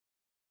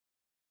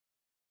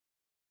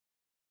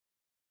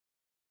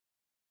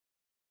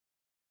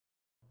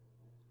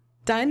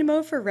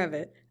Dynamo for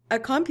Revit, a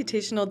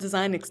computational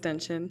design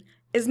extension,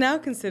 is now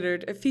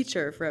considered a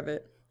feature of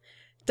Revit.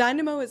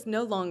 Dynamo is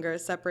no longer a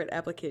separate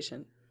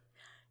application.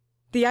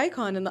 The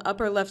icon in the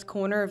upper left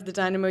corner of the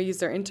Dynamo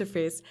user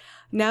interface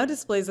now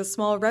displays a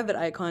small Revit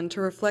icon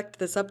to reflect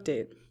this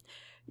update.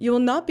 You will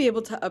not be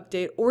able to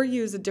update or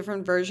use a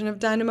different version of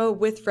Dynamo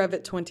with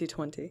Revit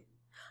 2020.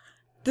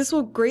 This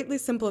will greatly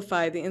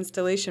simplify the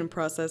installation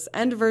process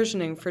and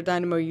versioning for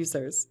Dynamo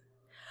users.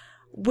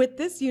 With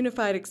this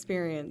unified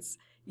experience,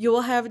 you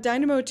will have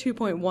Dynamo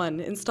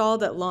 2.1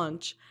 installed at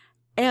launch,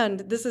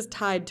 and this is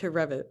tied to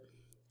Revit.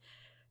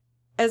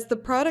 As the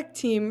product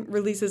team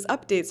releases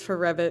updates for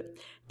Revit,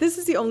 this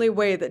is the only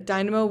way that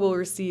Dynamo will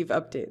receive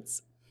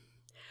updates.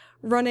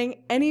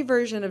 Running any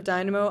version of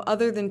Dynamo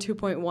other than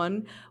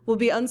 2.1 will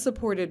be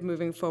unsupported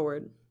moving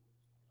forward.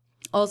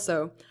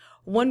 Also,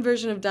 one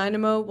version of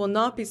Dynamo will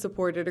not be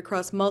supported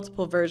across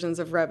multiple versions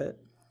of Revit.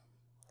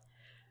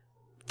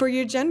 For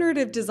your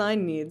generative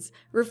design needs,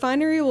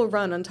 Refinery will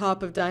run on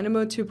top of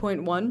Dynamo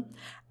 2.1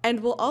 and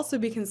will also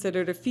be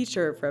considered a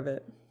feature of Revit.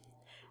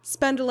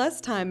 Spend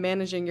less time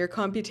managing your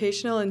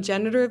computational and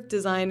generative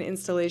design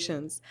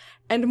installations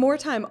and more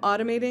time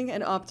automating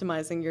and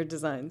optimizing your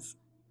designs.